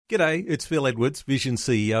G'day, it's Phil Edwards, Vision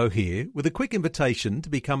CEO here, with a quick invitation to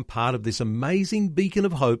become part of this amazing beacon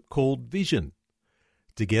of hope called Vision.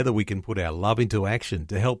 Together we can put our love into action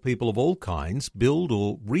to help people of all kinds build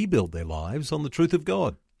or rebuild their lives on the truth of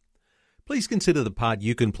God. Please consider the part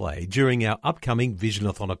you can play during our upcoming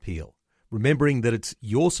Visionathon appeal, remembering that it's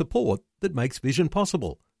your support that makes Vision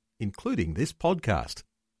possible, including this podcast.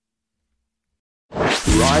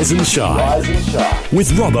 Rise and Shine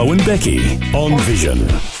with Robbo and Becky on Vision.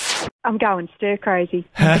 I'm going stir crazy.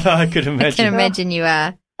 I could imagine. I can imagine you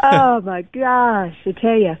are. Oh my gosh, I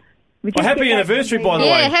tell you. Well, happy anniversary, by the way.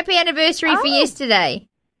 Yeah, happy anniversary for yesterday.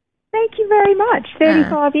 Thank you very much.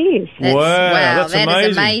 35 years. Wow, that's that amazing.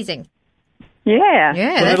 is amazing. Yeah.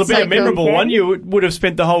 Yeah, Well, that's it'll be so a memorable cool. one. You would have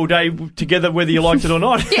spent the whole day together whether you liked it or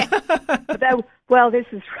not. Well,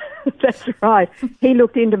 that's right. He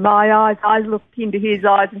looked into my eyes, I looked into his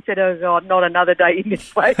eyes and said, oh God, not another day in this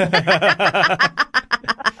place.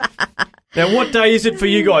 Now, what day is it for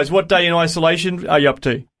you guys? What day in isolation are you up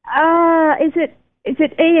to? Is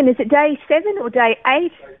it Ian, is it day 7 or day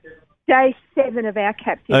 8? Day 7 of our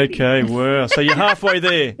captivity. Okay, wow. So you're halfway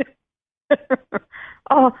there.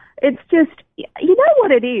 Oh, it's just, you know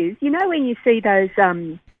what it is? You know when you see those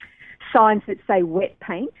signs that say wet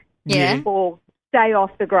paint? Yeah. Or stay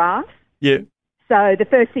off the grass? Yeah. So the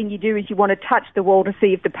first thing you do is you want to touch the wall to see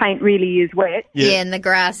if the paint really is wet. Yeah, and the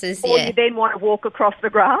grasses, Or yeah. you then want to walk across the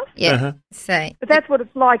grass. Yeah, Uh-huh. so. But that's what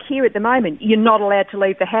it's like here at the moment. You're not allowed to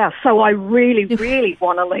leave the house. So I really, really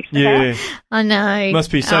want to leave the Yeah. house. I know.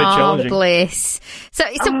 Must be so oh, challenging. Bless. So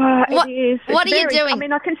It what, is. what It's are you very- doing? I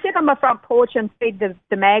mean, I can sit on my front porch and feed the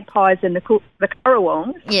magpies and the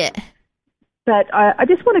currawongs, Yeah. but I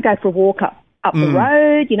just want to go for a walk up the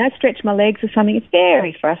road, stretch my legs or something. It's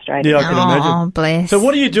very frustrating. Yeah, I can imagine. Oh, bless. So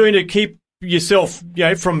what are you doing to keep yourself,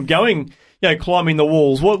 from going, climbing the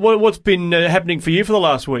walls? What's been happening for you for the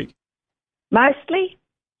last week? Mostly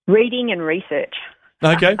reading and research.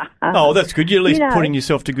 Okay. Oh, that's good. You're at least You know- putting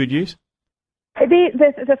yourself to good use.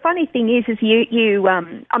 The funny thing is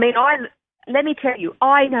let me tell you,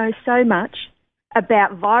 I know so much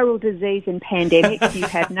about viral disease and pandemics. You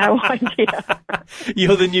have no idea.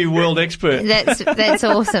 You're the new world expert. That's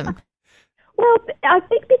awesome. Well, I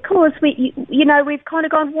think because we've kind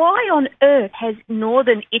of gone, why on earth has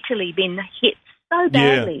northern Italy been hit so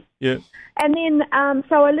badly? Yeah. And then,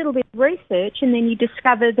 so a little bit of research, and then you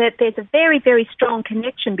discover that there's a very, very strong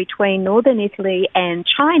connection between northern Italy and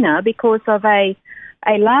China because of a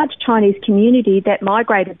large Chinese community that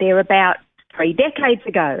migrated there about 3 decades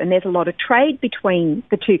ago, and there's a lot of trade between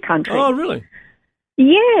the two countries. Oh, really?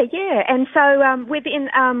 Yeah. And so within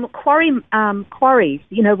quarries,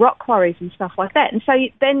 rock quarries and stuff like that. And so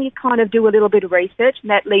then you kind of do a little bit of research, and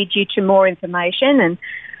that leads you to more information. And,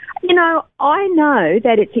 I know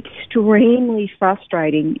that it's extremely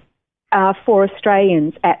frustrating for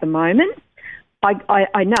Australians at the moment.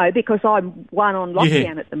 I know because I'm one on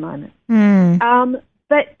lockdown at the moment.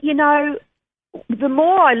 But, the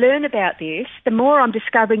more I learn about this, the more I'm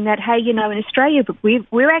discovering that, hey, in Australia,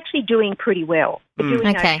 we're actually doing pretty well. We're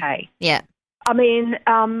doing okay. Yeah. I mean,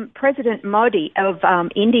 President Modi of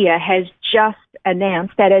India has just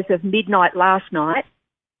announced that as of midnight last night,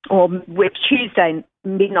 or with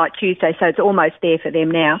midnight Tuesday, so it's almost there for them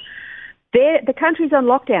now, the country's on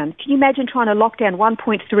lockdown. Can you imagine trying to lock down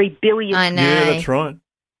 1.3 billion? I know. Yeah, that's right.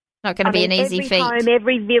 Not going to be an easy every feat. home,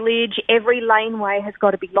 every village, every laneway has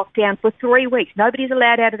got to be locked down for 3 weeks. Nobody's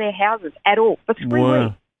allowed out of their houses at all for 3 Wow.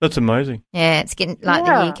 weeks. That's amazing. Yeah, it's getting like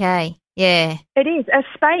Yeah. the UK. Yeah. It is.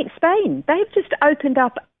 Spain, they've just opened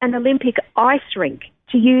up an Olympic ice rink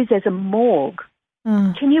to use as a morgue.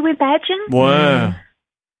 Oh. Can you imagine? Wow.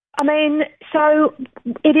 I mean, so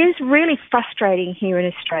it is really frustrating here in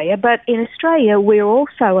Australia, but in Australia we're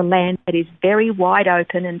also a land that is very wide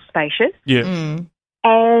open and spacious, Yeah.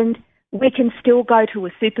 and we can still go to a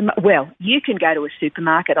supermarket. Well, you can go to a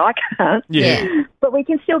supermarket, I can't. Yeah. But we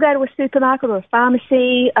can still go to a supermarket or a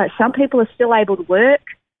pharmacy. Some people are still able to work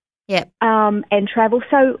and travel.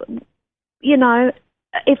 So,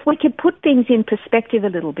 if we could put things in perspective a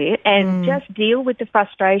little bit and just deal with the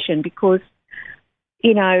frustration because,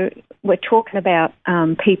 we're talking about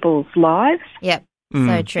people's lives. Yep.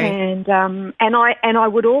 So true. And I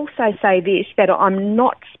would also say this, that I'm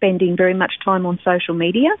not spending very much time on social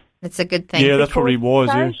media. It's a good thing. Yeah, that's probably wise,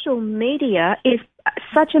 yeah. Social media is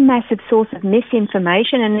such a massive source of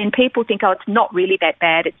misinformation, and then people think, oh, it's not really that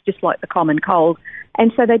bad, it's just like the common cold.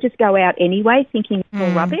 And so they just go out anyway thinking it's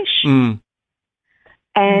all rubbish.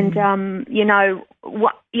 And,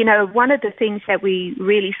 one of the things that we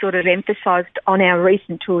really sort of emphasised on our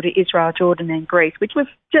recent tour to Israel, Jordan and Greece, which was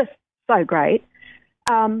just so great,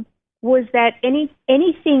 was that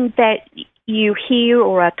anything that you hear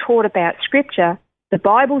or are taught about Scripture, the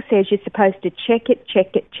Bible says you're supposed to check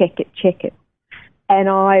it. And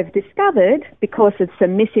I've discovered, because of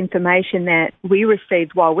some misinformation that we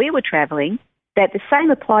received while we were travelling, that the same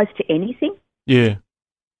applies to anything. Yeah.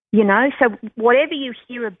 You know, so whatever you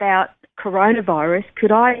hear about coronavirus,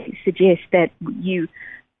 could I suggest that you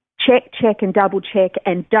check and double check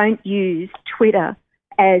and don't use Twitter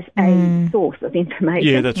as a source of information?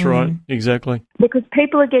 Yeah, that's right. Exactly. Because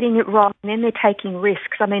people are getting it wrong and then they're taking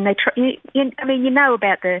risks. I mean, you know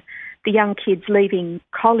about the young kids leaving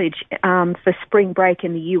college for spring break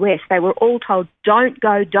in the US. They were all told, don't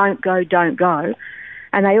go.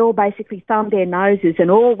 And they all basically thumbed their noses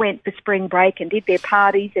and all went for spring break and did their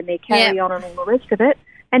parties and their carry-on and all the rest of it.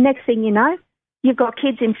 And next thing you know, you've got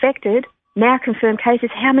kids infected, now confirmed cases.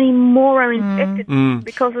 How many more are infected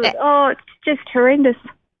because of it? Oh, it's just horrendous.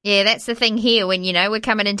 Yeah, that's the thing here when, you know, we're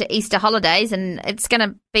coming into Easter holidays and it's going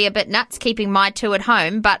to be a bit nuts keeping my two at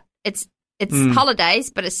home, but it's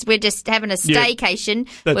holidays, but we're just having a staycation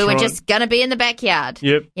where we're just going to be in the backyard.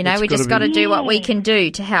 Yep. You know, we just got to do what we can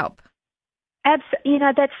do to help. You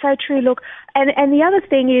know, that's so true. Look, and the other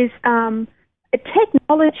thing is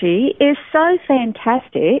technology is so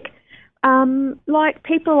fantastic. Like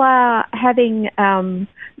people are having,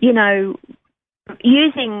 you know,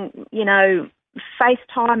 using, you know,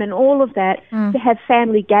 FaceTime and all of that to have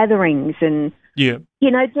family gatherings and, you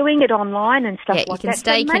know, doing it online and stuff like that. You can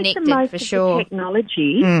stay connected for sure.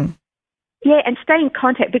 Technology. Yeah, and stay in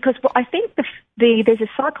contact, because I think there's a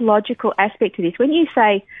psychological aspect to this. When you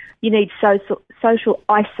say you need social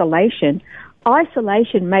isolation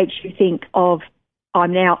makes you think of,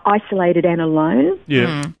 I'm now isolated and alone.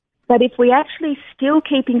 Yeah. But if we actually still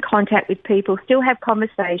keep in contact with people, still have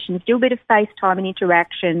conversations, do a bit of FaceTime and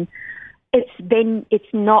interaction,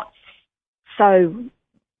 it's not so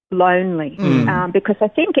lonely. Because I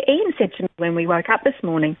think Ian said to me when we woke up this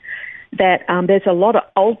morning that there's a lot of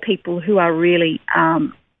old people who are really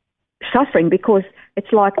suffering, because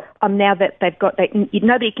it's like now that they've got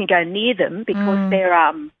nobody can go near them because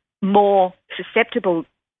they're more susceptible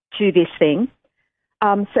to this thing.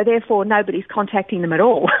 So therefore, nobody's contacting them at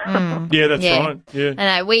all. Yeah, that's right. Yeah.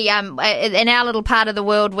 I know. We in our little part of the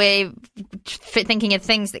world, we're thinking of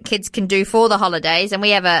things that kids can do for the holidays, and we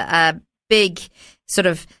have a big sort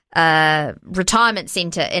of retirement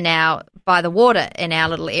centre by the water in our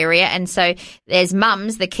little area, and so there's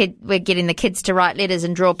mums. We're getting the kids to write letters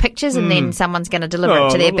and draw pictures, and then someone's going to deliver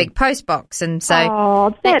it to their big post box, and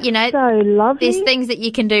so that's you know, so lovely. There's things that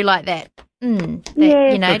you can do like that. You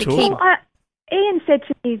know, to keep. Ian said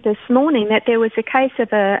to me this morning that there was a case of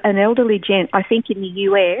an elderly gent, I think in the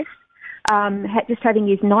US, just having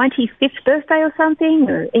his 95th birthday or something,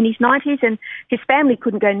 or in his 90s, and his family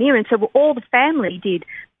couldn't go near him. So all the family did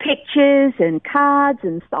pictures and cards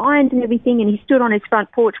and signs and everything, and he stood on his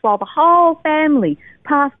front porch while the whole family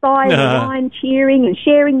passed by in line, cheering and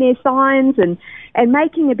sharing their signs and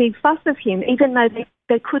making a big fuss of him, even though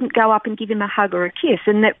they couldn't go up and give him a hug or a kiss,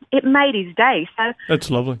 and that it made his day. So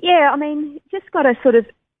that's lovely. Yeah, I mean, just got to sort of,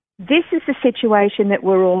 this is the situation that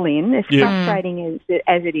we're all in, as frustrating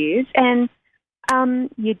as it is, and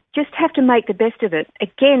you just have to make the best of it.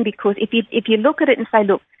 Again, because if you look at it and say,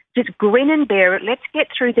 look, just grin and bear it, let's get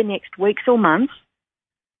through the next weeks or months,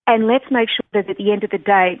 and let's make sure that at the end of the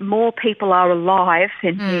day, more people are alive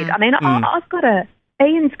than dead. I mean,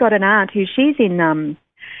 Ian's got an aunt who she's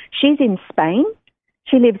in Spain.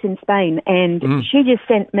 She lives in Spain, and she just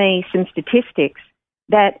sent me some statistics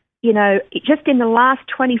that, you know, just in the last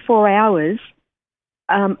 24 hours,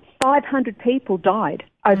 500 people died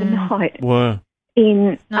overnight. Wow.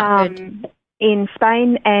 In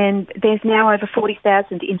Spain, and there's now over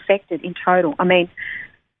 40,000 infected in total. I mean,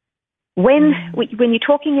 when you're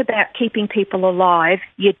talking about keeping people alive,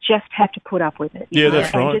 you just have to put up with it. Yeah,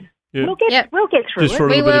 that's right. We'll get through just it. For a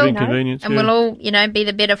little bit of inconvenience. And we'll all, you know, be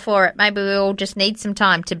the better for it. Maybe we all just need some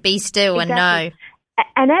time to be still and know.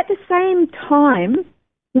 And at the same time,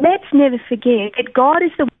 let's never forget that God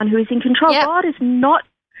is the one who is in control. Yep. God is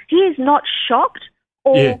not shocked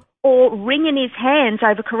or wringing his hands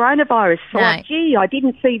over coronavirus. So, like, gee, I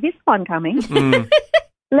didn't see this one coming.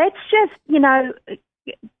 Let's just, you know,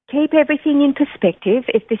 keep everything in perspective.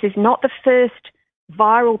 If this is not the first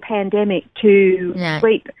viral pandemic to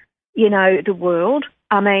sweep, you know, the world.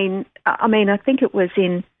 I mean, I think it was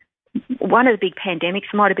in one of the big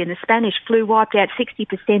pandemics, might have been the Spanish flu, wiped out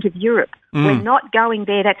 60% of Europe. We're not going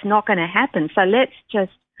there. That's not going to happen. So let's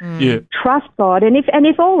just trust God. And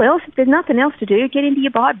if all else, if there's nothing else to do, get into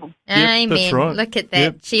your Bible. Amen. That's right. Look at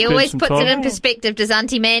that. She always puts it in perspective, does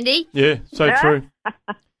Auntie Mandy? Yeah, so true.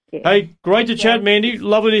 Hey, great to chat, Mandy.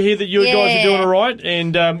 Lovely to hear that you guys are doing all right,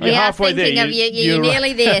 and you're halfway there. We are thinking of you. You're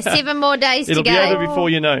nearly there. 7 more days to go. It'll be over before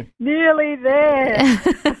you know. Nearly there.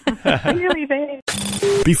 Nearly there.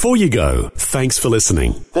 Before you go, thanks for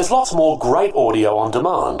listening. There's lots more great audio on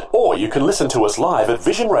demand, or you can listen to us live at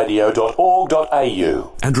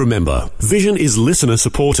visionradio.org.au. And remember, Vision is listener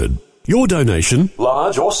supported. Your donation,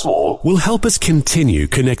 large or small, will help us continue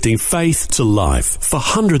connecting faith to life for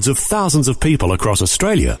hundreds of thousands of people across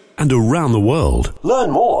Australia and around the world. Learn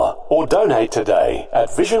more or donate today at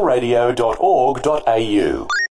visionradio.org.au.